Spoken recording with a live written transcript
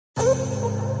Hello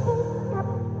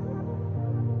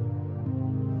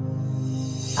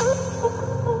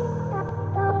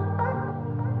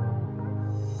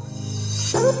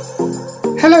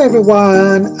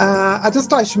everyone, I just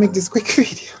thought I should make this quick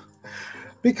video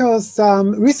because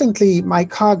recently my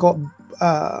car got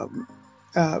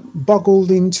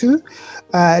boggled into.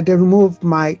 They removed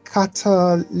my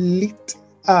catalytic,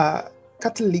 I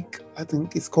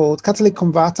think it's called, catalytic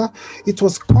converter. It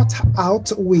was cut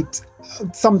out with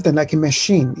something like a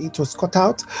machine. It was cut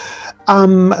out.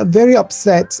 I'm very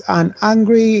upset and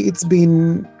angry. It's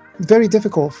been very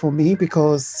difficult for me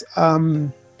because I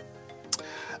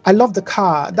love the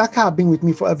car. That car has been with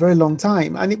me for a very long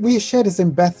time, and we share the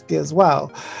same birthday as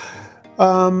well.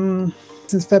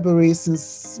 Since February,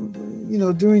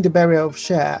 during the burial of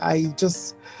Cher,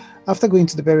 after going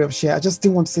to the burial of Cher, I just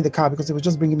didn't want to see the car because it was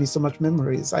just bringing me so much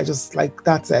memories. I just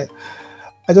that's it.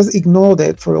 I just ignored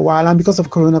it for a while, and because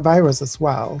of coronavirus as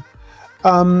well.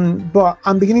 But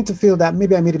I'm beginning to feel that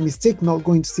maybe I made a mistake not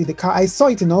going to see the car. I saw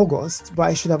it in August, but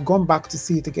I should have gone back to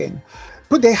see it again.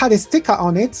 But they had a sticker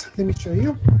on it. Let me show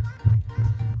you.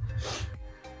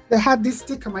 They had this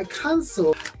sticker, my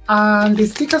cancel, and the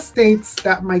sticker states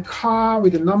that my car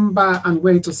with the number and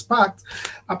where it was parked,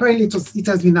 apparently it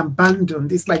has been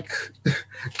abandoned. It's like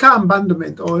car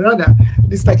abandonment, or rather,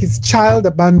 it's like it's child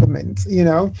abandonment,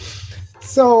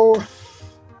 So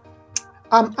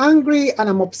I'm angry and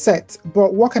I'm upset,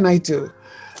 but what can I do?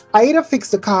 I either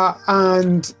fix the car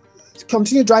and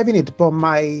continue driving it, but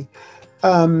my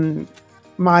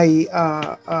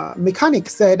mechanic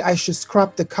said I should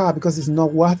scrap the car because it's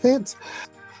not worth it.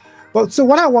 But so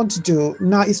what I want to do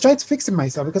now is try to fix it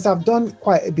myself, because I've done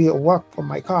quite a bit of work on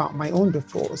my car on my own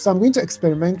before. So I'm going to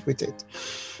experiment with it.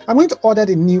 I'm going to order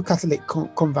the new catalytic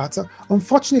converter.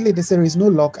 Unfortunately, there is no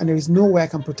lock and there is no way I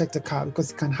can protect the car because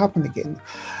it can happen again.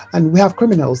 And we have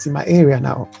criminals in my area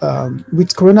now.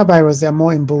 With coronavirus, they're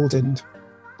more emboldened.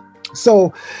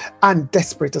 So, and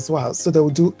desperate as well. So they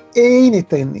will do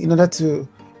anything in order to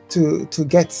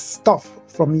get stuff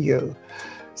from you.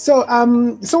 So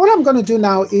so what I'm going to do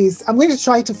now is I'm going to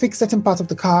try to fix certain parts of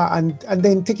the car and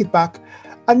then take it back.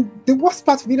 And the worst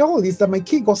part of it all is that my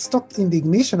key got stuck in the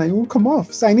ignition and it won't come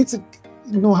off. So I need to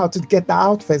know how to get that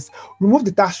out first, remove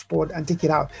the dashboard and take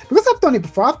it out. Because I've done it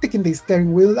before. I've taken the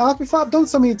steering wheel out before. I've done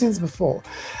so many things before.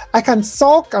 I can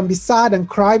sulk and be sad and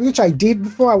cry, which I did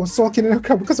before. I was sulking and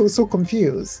crying because I was so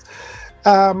confused.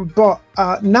 But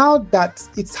now that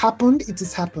it's happened, it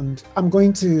has happened. I'm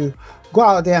going to go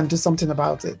out there and do something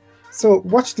about it. So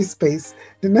watch this space.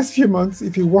 The next few months,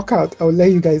 if you walk out, I'll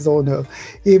let you guys all know.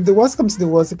 If the worst comes to the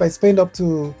worst, if I spend up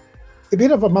to a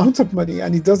bit of amount of money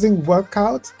and it doesn't work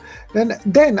out, then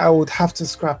I would have to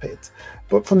scrap it.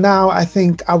 But for now, I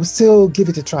think I will still give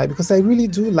it a try because I really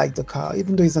do like the car,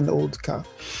 even though it's an old car.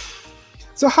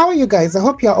 So how are you guys? I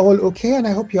hope you're all okay and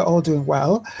I hope you're all doing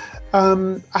well.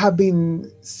 I have been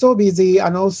so busy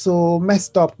and also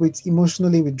messed up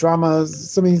emotionally with dramas,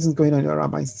 so many things going on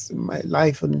around my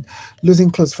life and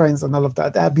losing close friends and all of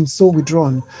that. I've been so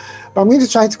withdrawn. But I'm going to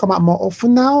try to come out more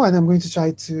often now, and I'm going to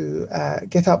try to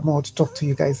get out more to talk to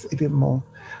you guys a bit more.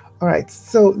 All right,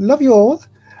 so love you all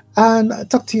and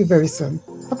talk to you very soon.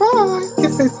 Bye-bye.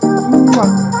 Kisses.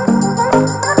 Mwah.